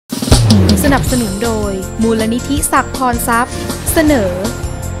สนับสนุนโดยมูลนิธิศักดิ์พรทรัพย์เสนอ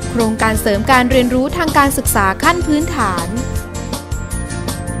โครงการเสริมการเรียนรู้ทางการศึกษาขั้นพื้นฐาน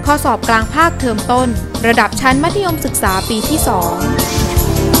ข้อสอบกลางภาคเทอมต้นระดับชั้นมัธยมศึกษาปีที่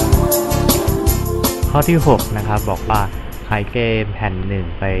 2ข้อที่6นะครับบอกว่าขายเกมแผ่นหนึ่ง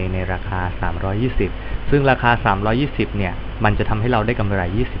ไปในราคา320ซึ่งราคา320เนี่ยมันจะทำให้เราได้กำไร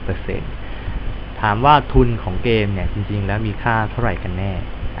 20% ถามว่าทุนของเกมเนี่ยจริงๆแล้วมีค่าเท่าไหร่กันแน่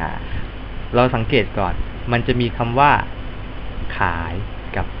เราสังเกตก่อนมันจะมีคำว่าขาย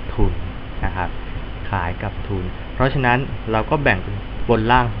กับทุนนะครับขายกับทุนเพราะฉะนั้นเราก็แบ่งเป็นบน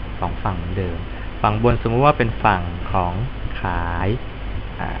ล่าง2ฝั่งเหมือนเดิมฝั่งบนสมมุติว่าเป็นฝั่งของขาย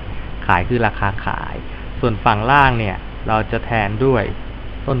คือราคาขายส่วนฝั่งล่างเนี่ยเราจะแทนด้วย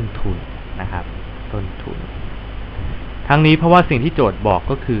ต้นทุนนะครับต้นทุนทั้งนี้เพราะว่าสิ่งที่โจทย์บอก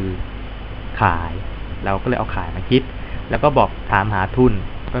ก็คือขายเราก็เลยเอาขายมาคิดแล้วก็บอกถามหาทุน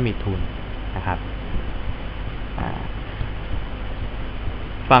ก็มีทุนนะครับ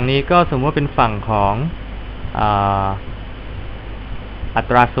ฝั่งนี้ก็สมมติว่าเป็นฝั่งของอั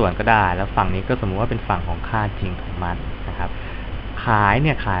ตราส่วนก็ได้แล้วฝั่งนี้ก็สมมติว่าเป็นฝั่งของค่าจริงของมันนะครับขายเ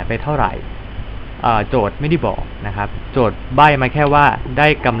นี่ยขายไปเท่าไหร่โจทย์ไม่ได้บอกนะครับโจทย์ใบ้มาแค่ว่าได้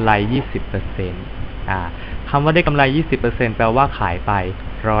กำไร 20% คำว่าได้กำไร 20% แปลว่าขายไป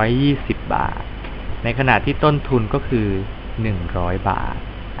120 บาทในขณะที่ต้นทุนก็คือ100 บาท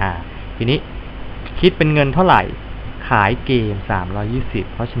ทีนี้คิดเป็นเงินเท่าไหร่ขายเกม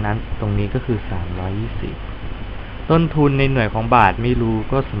320เพราะฉะนั้นตรงนี้ก็คือ320ต้นทุนในหน่วยของบาทไม่รู้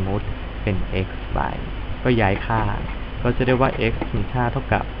ก็สมมติเป็น x ไปก็ย้ายค่าก็จะได้ว่า x มีค่าเท่า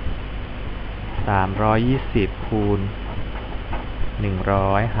กับ320คูณ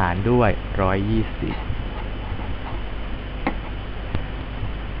100หารด้วย120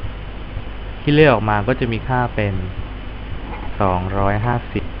ที่เลขออกมาก็จะมีค่าเป็น250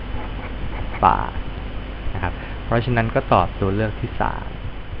 บาทนะครับเพราะฉะนั้นก็ตอบตัวเลือกที่3